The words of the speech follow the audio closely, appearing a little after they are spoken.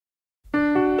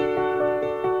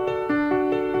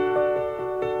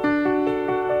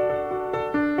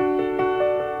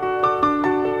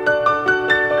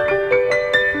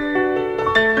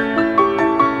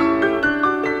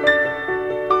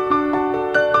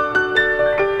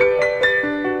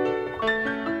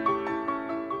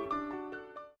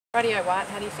know, Wyatt,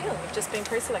 how do you feel? You've just been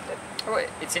pre-selected. Well,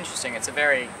 it's interesting. It's a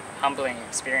very humbling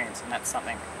experience, and that's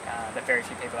something that very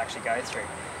few people actually go through.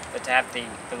 But to have the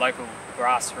local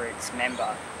grassroots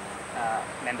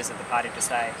members of the party to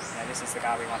say, you know, this is the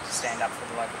guy we want to stand up for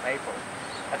the local people,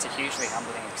 that's a hugely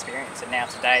humbling experience. And now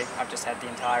today, I've just had the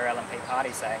entire LNP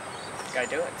party say, go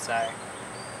do it. So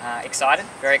excited,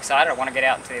 very excited. I want to get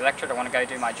out into the electorate. I want to go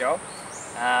do my job,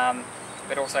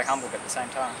 but also humbled at the same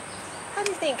time. How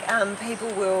do you think people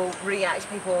will react,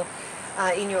 people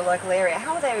in your local area?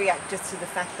 How will they react just to the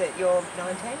fact that you're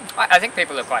 19? I think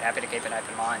people are quite happy to keep an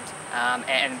open mind.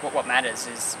 And what matters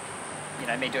is, you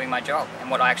know, me doing my job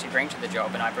and what I actually bring to the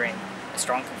job. And I bring a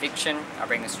strong conviction, I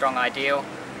bring a strong ideal,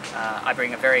 I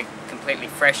bring a very completely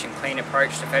fresh and clean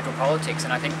approach to federal politics,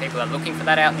 and I think people are looking for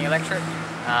that out in the electorate.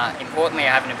 Importantly,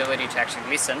 I have an ability to actually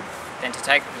listen, then to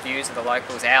take the views of the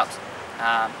locals out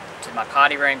to my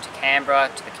party room, to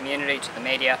Canberra, to the community, to the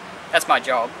media. That's my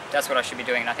job, that's what I should be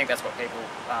doing, and I think that's what people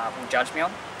will judge me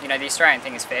on. You know, the Australian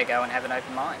thing is fair go and have an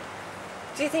open mind.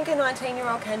 Do you think a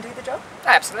 19-year-old can do the job?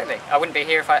 Absolutely. I wouldn't be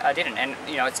here if I didn't. And,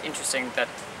 you know, it's interesting that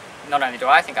not only do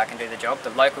I think I can do the job, the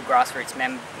local grassroots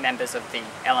members of the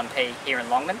LNP here in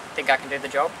Longman think I can do the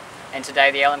job, and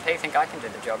today the LNP think I can do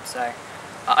the job. So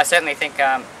I certainly think,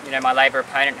 you know, my Labor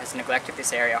opponent has neglected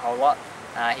this area a whole lot.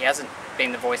 He hasn't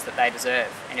been the voice that they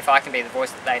deserve, and if I can be the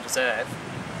voice that they deserve,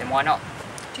 then why not?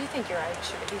 Do you think your age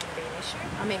should even be an issue?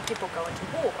 I mean, people go into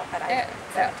war at 18, yeah.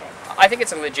 17. I think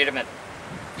it's a legitimate,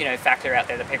 you know, factor out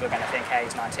there that people are going to think, hey,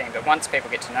 he's 19. But once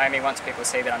people get to know me, once people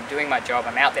see that I'm doing my job,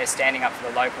 I'm out there standing up for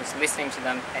the locals, listening to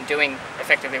them, and doing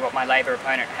effectively what my Labor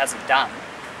opponent hasn't done,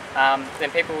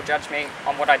 then people will judge me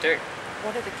on what I do.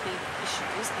 What are the key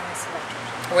issues in this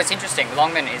electorate? Well, it's interesting.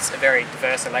 Longman is a very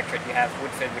diverse electorate. You have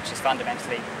Woodford, which is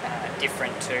fundamentally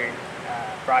different to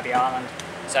Bribie Island.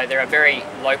 So there are very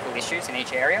local issues in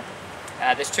each area.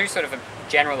 There's two sort of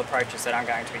general approaches that I'm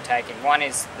going to be taking. One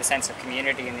is the sense of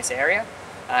community in this area.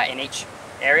 In each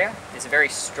area, there's a very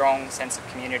strong sense of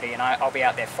community, and I'll be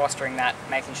out there fostering that,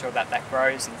 making sure that that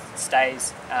grows and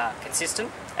stays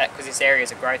consistent, because this area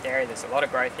is a growth area. There's a lot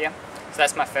of growth here. So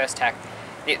that's my first tack.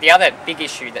 The other big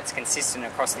issue that's consistent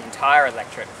across the entire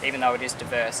electorate, even though it is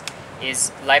diverse,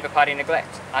 is Labor Party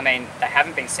neglect. I mean, they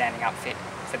haven't been standing up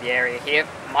for the area here.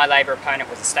 My Labor opponent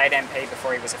was a state MP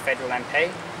before he was a federal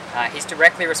MP. He's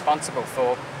directly responsible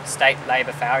for state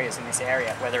Labor failures in this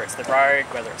area, whether it's the road,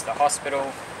 whether it's the hospital,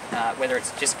 whether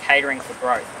it's just catering for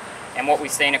growth. And what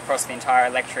we've seen across the entire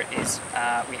electorate is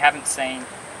we haven't seen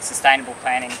sustainable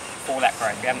planning for that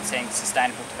growth. We haven't seen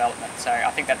sustainable development. So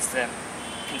I think that's the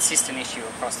consistent issue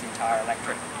across the entire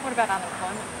electorate. What about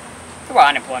unemployment? Well,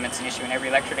 unemployment's an issue in every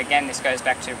electorate. Again, this goes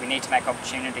back to we need to make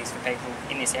opportunities for people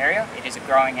in this area. It is a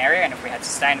growing area, and if we had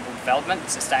sustainable development,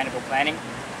 sustainable planning,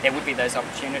 there would be those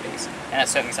opportunities. And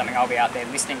that's certainly something I'll be out there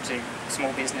listening to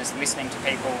small business, listening to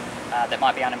people that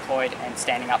might be unemployed and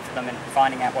standing up for them and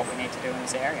finding out what we need to do in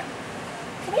this area.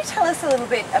 Can you tell us a little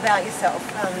bit about yourself?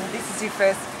 This is your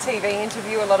first TV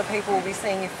interview. A lot of people will be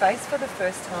seeing your face for the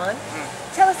first time.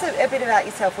 Tell us a bit about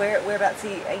yourself. Whereabouts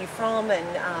are you from?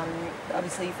 And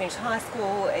obviously you finished high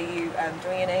school. Are you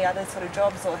doing any other sort of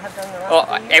jobs or have done the last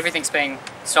few years? Everything's being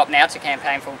stopped now to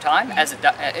campaign full time. As it,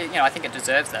 you know, I think it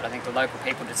deserves that. I think the local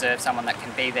people deserve someone that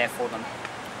can be there for them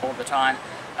all the time.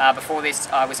 Before this,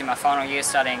 I was in my final year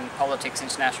studying politics,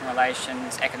 international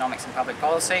relations, economics and public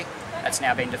policy. That's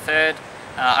now been deferred.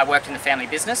 I worked in the family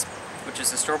business, which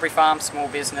is a strawberry farm, small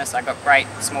business. I got great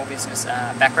small business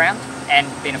background, and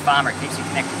being a farmer, it keeps you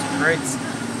connected to the roots.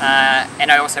 And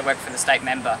I also worked for the state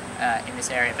member in this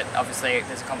area, but obviously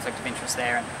there's a conflict of interest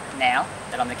there, and now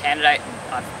that I'm the candidate,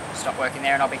 I've stopped working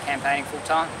there and I'll be campaigning full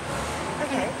time.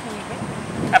 Okay, can you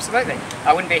win? Absolutely.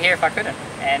 I wouldn't be here if I couldn't.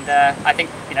 And I think,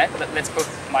 you know, let's put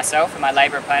myself and my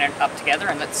Labor opponent up together,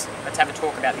 and let's have a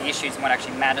talk about the issues and what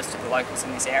actually matters to the locals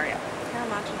in this area. How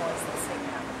marginal is this seat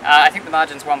now? I think the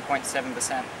margin's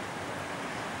 1.7%.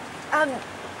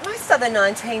 Most other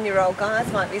 19-year-old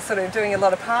guys might be sort of doing a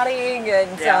lot of partying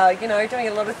and you know, doing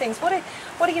a lot of things. What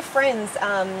are your friends?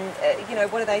 You know,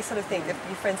 what do they sort of think? Your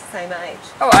friends the same age?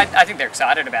 Oh, I think they're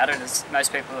excited about it, as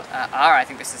most people are. I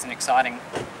think this is an exciting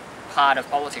part of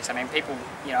politics. I mean, people,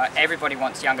 you know, everybody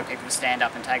wants younger people to stand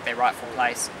up and take their rightful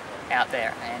place out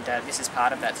there, and this is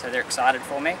part of that. So they're excited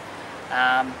for me.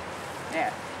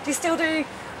 Yeah. Do you still do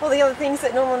all the other things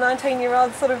that normal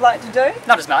 19-year-olds sort of like to do?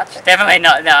 Not as much, definitely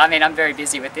not. No, I mean, I'm very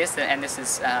busy with this, and this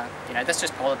is, you know, that's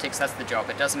just politics, that's the job.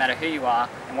 It doesn't matter who you are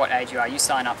and what age you are, you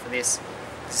sign up for this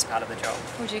is part of the job.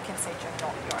 Would you concede you're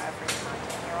not your average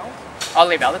 19-year-old? I'll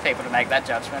leave other people to make that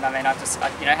judgment. I mean,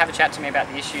 you know, have a chat to me about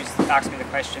the issues, ask me the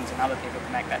questions, and other people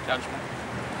can make that judgment.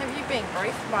 Have you been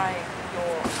briefed by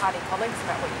your party colleagues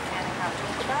about what you can and can't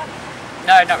talk about?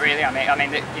 No, not really. I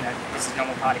mean, this is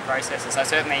normal party processes. I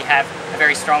certainly have a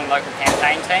very strong local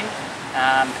campaign team,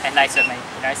 and they certainly,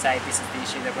 say this is the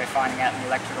issue that we're finding out in the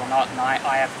electorate or not, and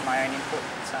I have my own input.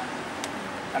 So,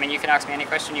 I mean, you can ask me any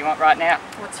question you want right now.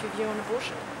 What's your view on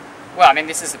abortion? Well, I mean,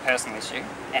 this is a personal issue,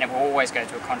 and it will always go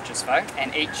to a conscious vote,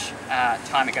 and each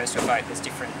time it goes to a vote, there's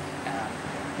different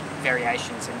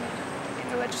variations in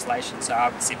the legislation, so I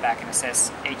would sit back and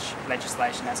assess each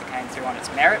legislation as it came through on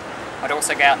its merit. I'd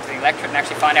also go out into the electorate and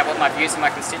actually find out what my views of my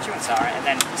constituents are, and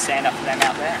then stand up for them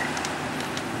out there.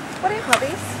 What are your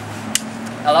hobbies?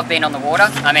 I love being on the water.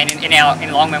 I mean,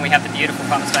 in Longman we have the beautiful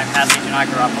Pumice-Stone Passage, and I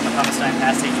grew up on the Pumice-Stone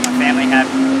Passage. My family have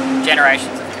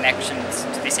generations of connections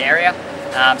to this area.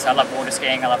 So I love water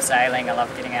skiing, I love sailing, I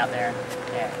love getting out there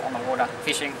and on the water,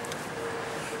 fishing.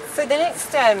 So the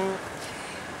next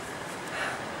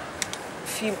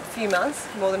few months,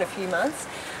 more than a few months,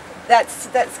 that's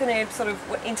going to sort of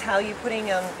entail you putting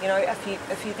a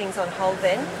few things on hold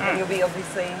then, and you'll be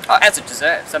obviously... Oh, as it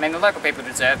deserves. I mean, the local people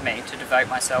deserve me to devote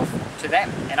myself to them,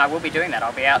 and I will be doing that.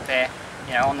 I'll be out there,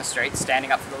 on the streets,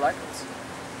 standing up for the locals.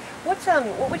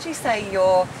 What would you say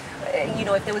your...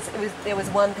 if there was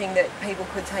one thing that people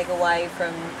could take away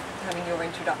from having your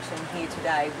introduction here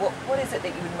today, what is it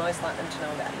that you would most like them to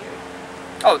know about you?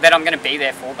 Oh, that I'm going to be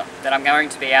there for them, that I'm going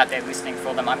to be out there listening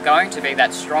for them. I'm going to be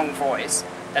that strong voice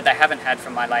that they haven't had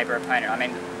from my Labor opponent. I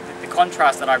mean, the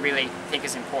contrast that I really think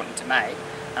is important to make,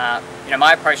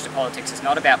 my approach to politics is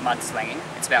not about mudslinging,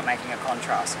 it's about making a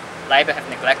contrast. Labor have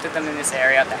neglected them in this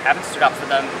area, they haven't stood up for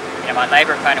them. My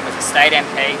Labor opponent was a state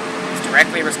MP, was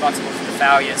directly responsible for the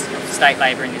failures of state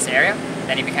Labor in this area.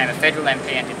 Then he became a federal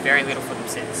MP and did very little for them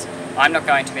since. I'm not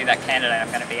going to be that candidate. I'm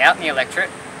going to be out in the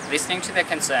electorate, listening to their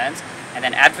concerns, and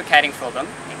then advocating for them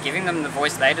and giving them the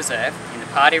voice they deserve in the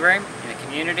party room, in the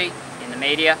community, in the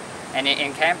media, and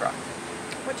in Canberra.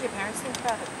 What do your parents think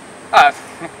about it? Oh,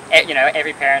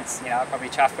 every parent's, probably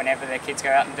chuffed whenever their kids go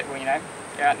out and,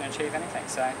 go out and achieve anything.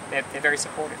 So they're very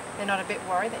supportive. They're not a bit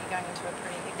worried that you're going into a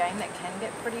game that can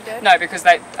get pretty dirty? No, because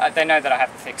they know that I have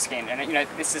a thick skin, and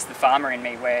this is the farmer in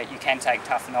me where you can take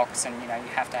tough knocks, and you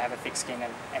have to have a thick skin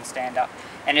and stand up.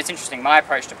 And it's interesting. My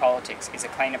approach to politics is a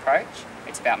clean approach.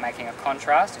 It's about making a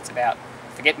contrast. It's about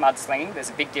forget mudslinging. There's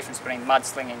a big difference between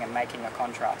mudslinging and making a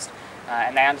contrast,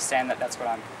 and they understand that that's what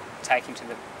I'm taking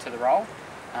to the role,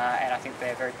 and I think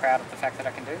they're very proud of the fact that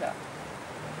I can do that.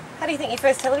 How do you think your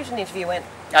first television interview went?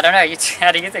 I don't know.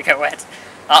 How do you think it went?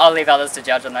 I'll leave others to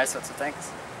judge on those sorts of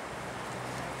things.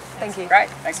 Thank you. Great,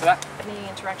 thanks for that. Any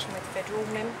interaction with federal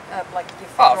like your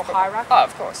federal hierarchy? Oh,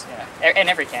 of course, and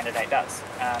every candidate does.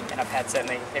 And I've had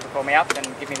certainly people call me up and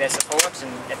give me their support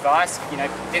and advice.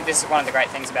 This is one of the great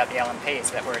things about the LNP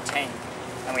is that we're a team,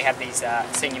 and we have these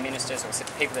senior ministers or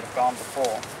people that have gone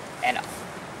before. And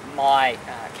my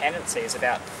candidacy is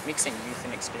about mixing youth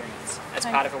and experience as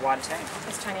part of a wider team.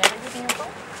 Is Tony ever giving you a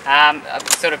call?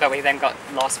 But we then got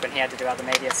lost when he had to do other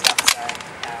media stuff, so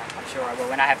I'm sure I will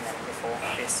when I haven't met him before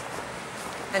this.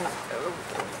 And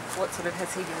what sort of,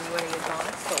 has he given you any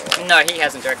advice? Or? No, he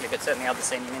hasn't directly, but certainly other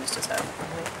senior ministers have.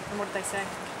 And what did they say?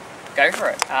 Go for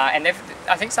it. And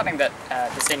I think something that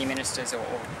the senior ministers or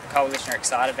coalition are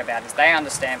excited about is they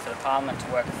understand for the parliament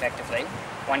to work effectively,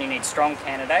 one, you need strong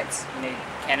candidates, you need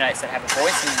candidates that have a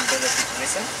voice and an ability to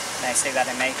listen, and they see that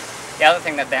in me. The other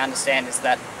thing that they understand is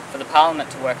that for the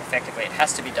parliament to work effectively, it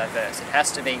has to be diverse, it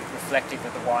has to be reflective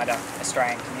of the wider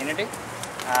Australian community.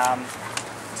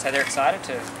 So they're excited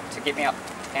to get me up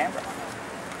to Canberra.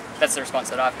 That's the response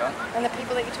that I've got. And the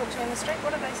people that you talk to in the street,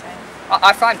 what are they saying?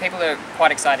 I find people are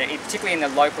quite excited, particularly in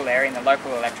the local area, in the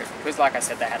local electorate, because like I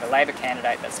said, they had a Labor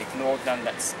candidate that's ignored them,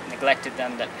 that's neglected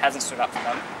them, that hasn't stood up for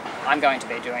them. I'm going to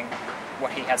be doing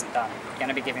what he hasn't done. I'm going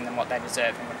to be giving them what they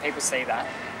deserve, and when people see that,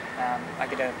 I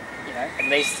get at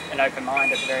least an open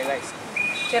mind at the very least. Do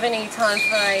you have any time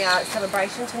for a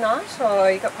celebration tonight,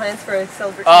 or you got plans for a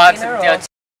celebratory dinner?